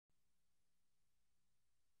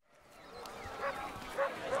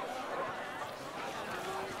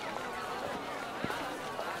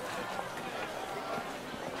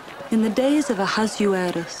In the days of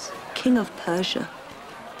Ahasuerus, king of Persia,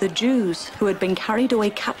 the Jews who had been carried away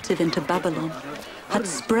captive into Babylon had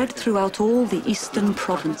spread throughout all the eastern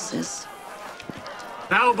provinces.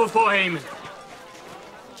 Bow before Haman.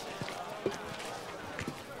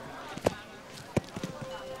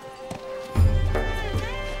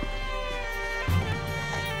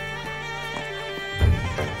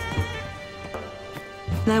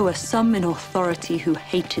 There were some in authority who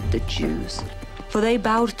hated the Jews, for they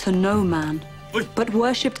bowed to no man, but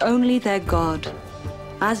worshipped only their God,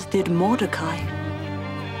 as did Mordecai.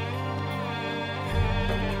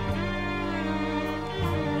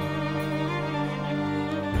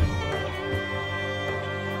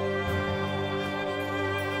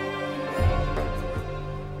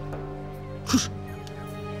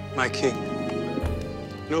 My king,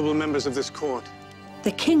 noble members of this court.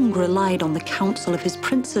 The king relied on the counsel of his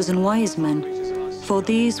princes and wise men, for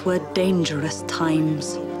these were dangerous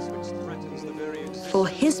times. For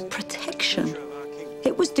his protection,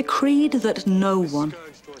 it was decreed that no one,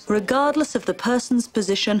 regardless of the person's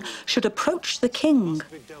position, should approach the king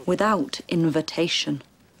without invitation.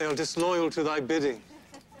 They are disloyal to thy bidding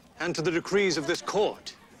and to the decrees of this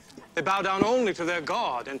court. They bow down only to their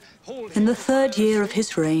God and hold... In the 3rd year of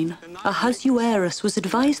his reign, Ahasuerus was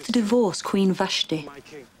advised to divorce Queen Vashti.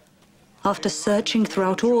 After searching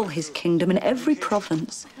throughout all his kingdom in every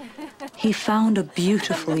province, he found a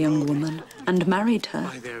beautiful young woman and married her.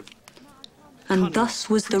 And thus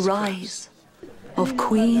was the rise of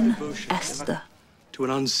Queen Esther. To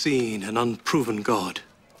an unseen and unproven God.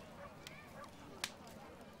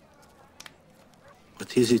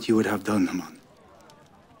 What is it you would have done, Haman?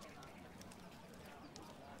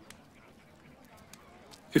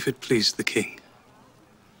 If it please the king,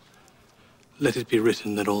 let it be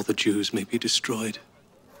written that all the Jews may be destroyed.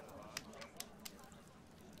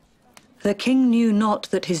 The king knew not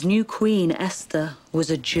that his new queen, Esther, was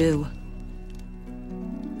a Jew.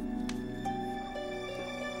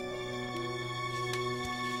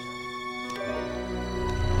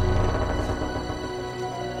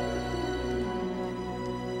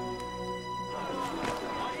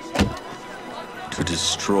 To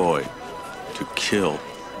destroy, to kill,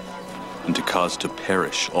 and to cause to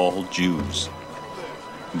perish all Jews,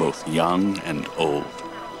 both young and old,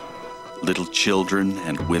 little children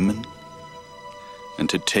and women, and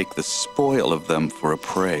to take the spoil of them for a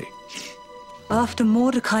prey. After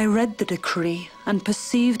Mordecai read the decree and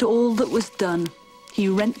perceived all that was done, he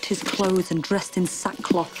rent his clothes and dressed in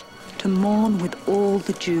sackcloth to mourn with all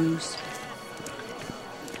the Jews.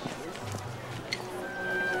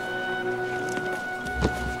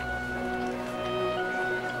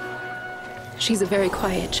 She's a very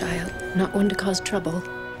quiet child, not one to cause trouble.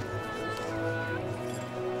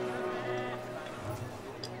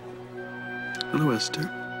 Hello, Esther.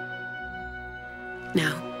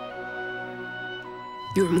 Now,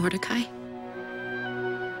 you're Mordecai?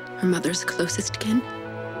 Her mother's closest kin?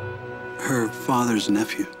 Her father's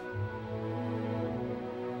nephew.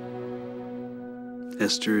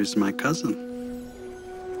 Esther is my cousin.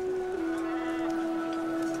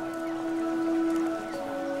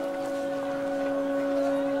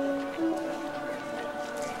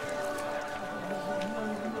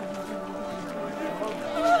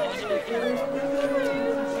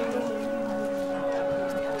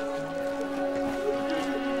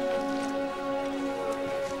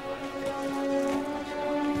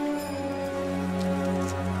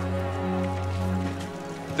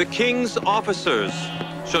 The king's officers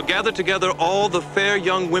shall gather together all the fair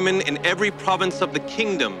young women in every province of the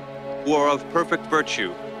kingdom who are of perfect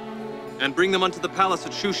virtue, and bring them unto the palace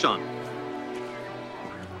at Shushan.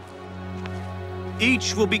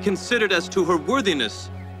 Each will be considered as to her worthiness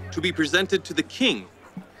to be presented to the king,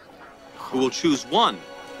 who will choose one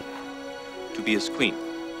to be his queen.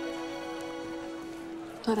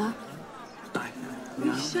 Tora.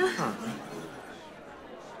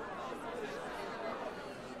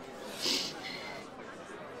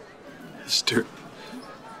 Esther,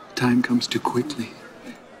 time comes too quickly.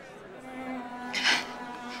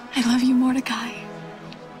 I love you, Mordecai.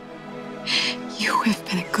 You have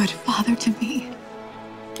been a good father to me.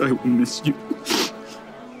 I will miss you.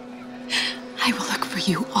 I will look for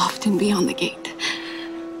you often beyond the gate.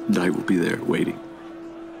 And I will be there waiting.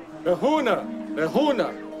 Behuna!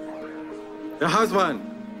 The husband!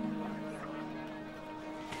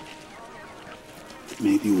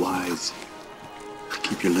 May be wise.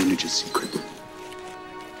 Keep your lineage a secret.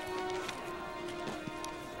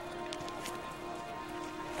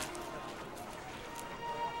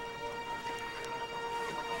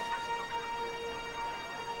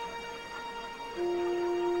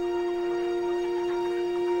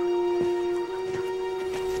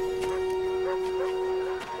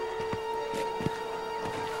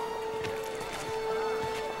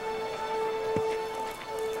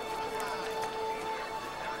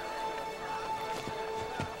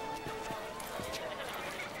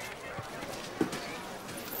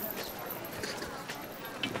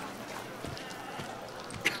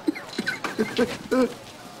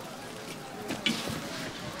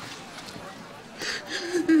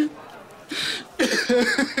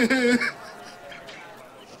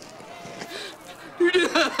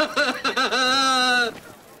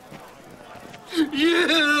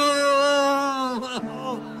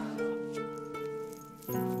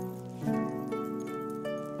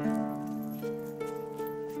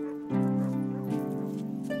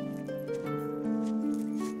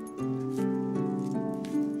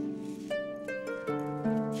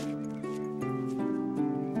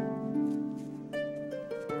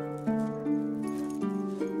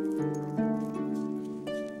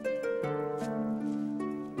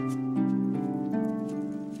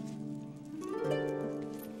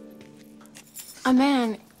 A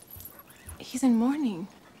man. He's in mourning.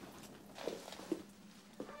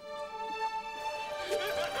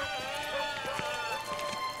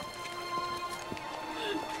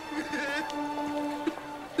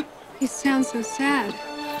 He sounds so sad.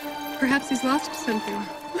 Perhaps he's lost something.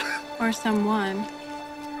 Or someone.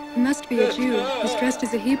 He must be a Jew. He's dressed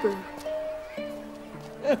as a Hebrew.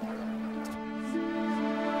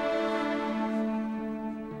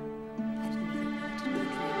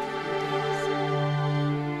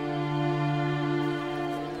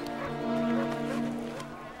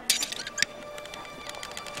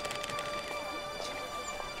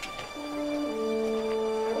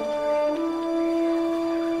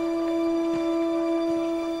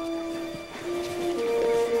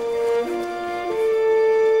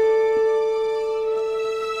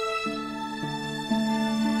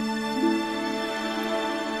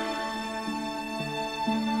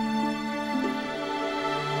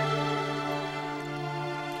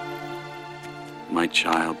 My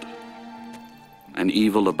child, an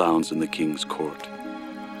evil abounds in the king's court.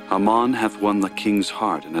 Haman hath won the king's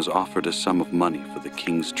heart and has offered a sum of money for the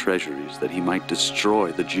king's treasuries that he might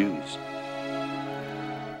destroy the Jews.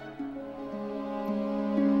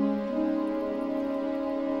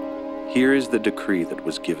 Here is the decree that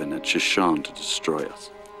was given at Shushan to destroy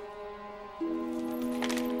us.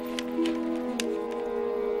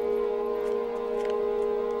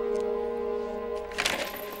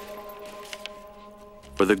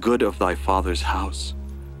 For the good of thy father's house,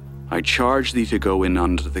 I charge thee to go in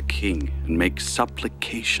unto the king and make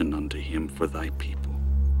supplication unto him for thy people.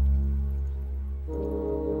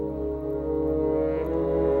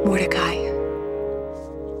 Mordecai,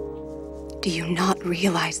 do you not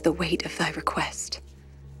realize the weight of thy request?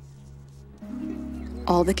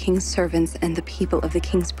 All the king's servants and the people of the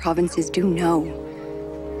king's provinces do know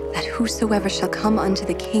that whosoever shall come unto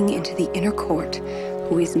the king into the inner court,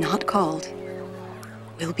 who is not called,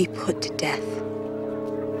 will be put to death,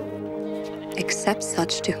 except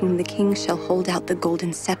such to whom the king shall hold out the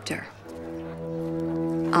golden scepter.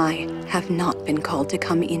 I have not been called to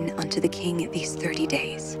come in unto the king these 30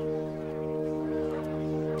 days.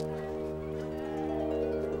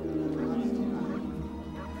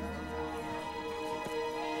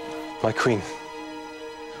 My queen,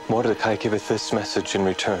 Mordecai giveth this message in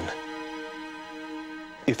return.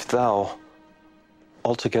 If thou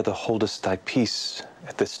altogether holdest thy peace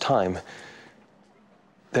at this time,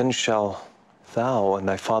 then shall thou and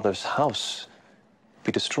thy father's house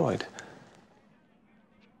be destroyed.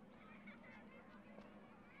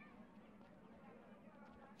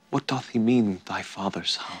 What doth he mean, thy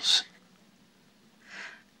father's house?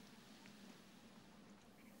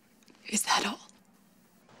 Is that all?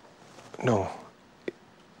 No.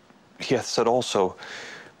 He hath said also,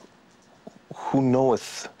 who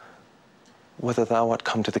knoweth whether thou art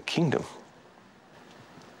come to the kingdom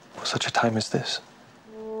for such a time as this?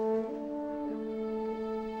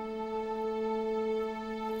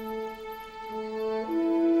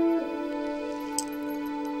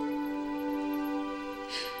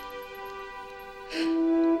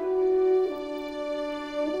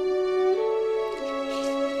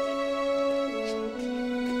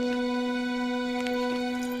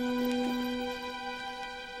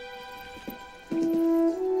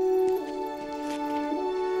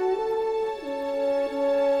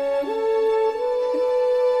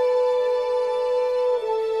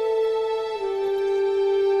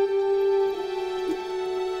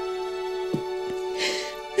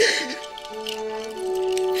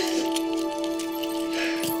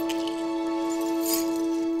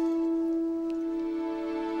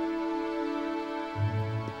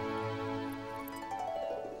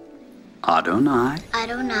 Adonai,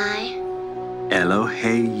 Adonai,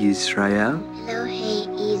 Elohei Yisrael, Elohei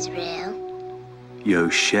Israel,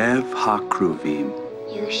 Yoshev HaKruvim,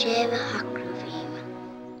 Yoshev HaKruvim.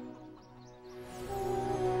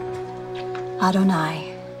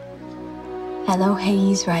 Adonai,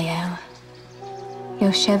 Elohei Israel,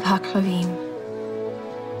 Yoshev Hakravim,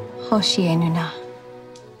 Hoshienuna.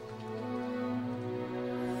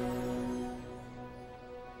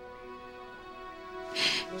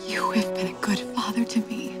 You have been a good father to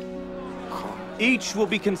me. Each will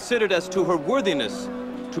be considered as to her worthiness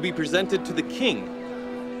to be presented to the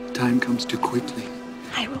king. Time comes too quickly.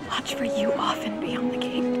 I will watch for you often beyond the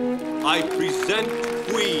king. I present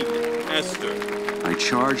Queen Esther. I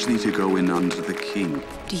charge thee to go in unto the king.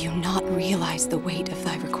 Do you not realize the weight of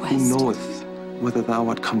thy request? Who knoweth whether thou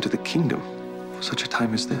art come to the kingdom for such a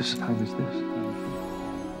time as this?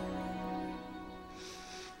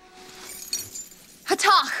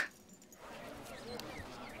 Hatach!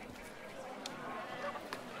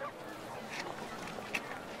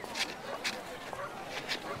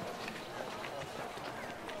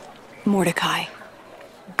 Mordecai,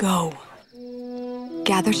 go.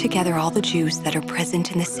 Gather together all the Jews that are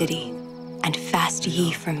present in the city, and fast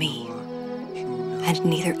ye for me. And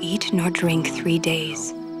neither eat nor drink 3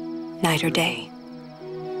 days, night or day.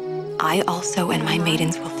 I also and my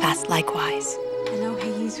maidens will fast likewise.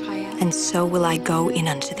 And so will I go in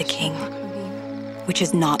unto the king, which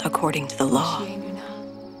is not according to the law.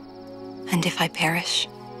 And if I perish,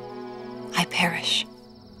 I perish.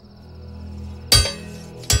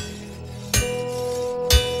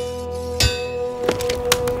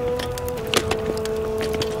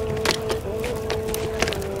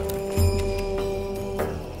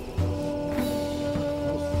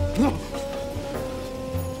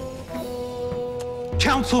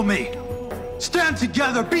 Counsel me! Stand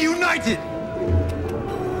together! Be united!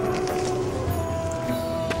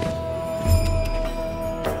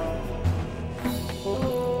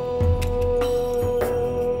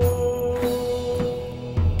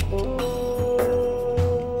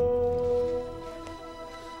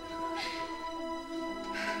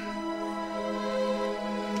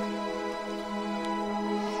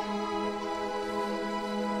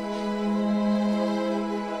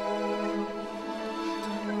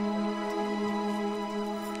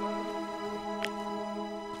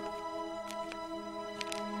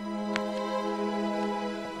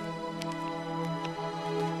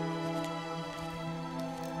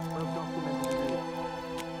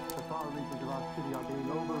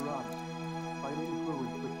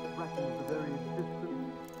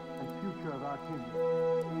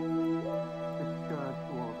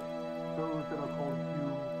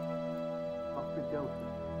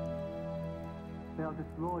 They are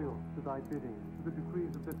disloyal to thy bidding, to the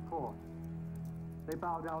decrees of this court. They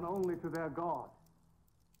bow down only to their God,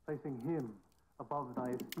 placing him above thy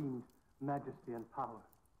esteemed majesty and power.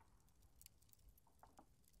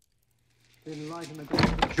 Enlighten the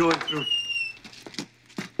gods of joy through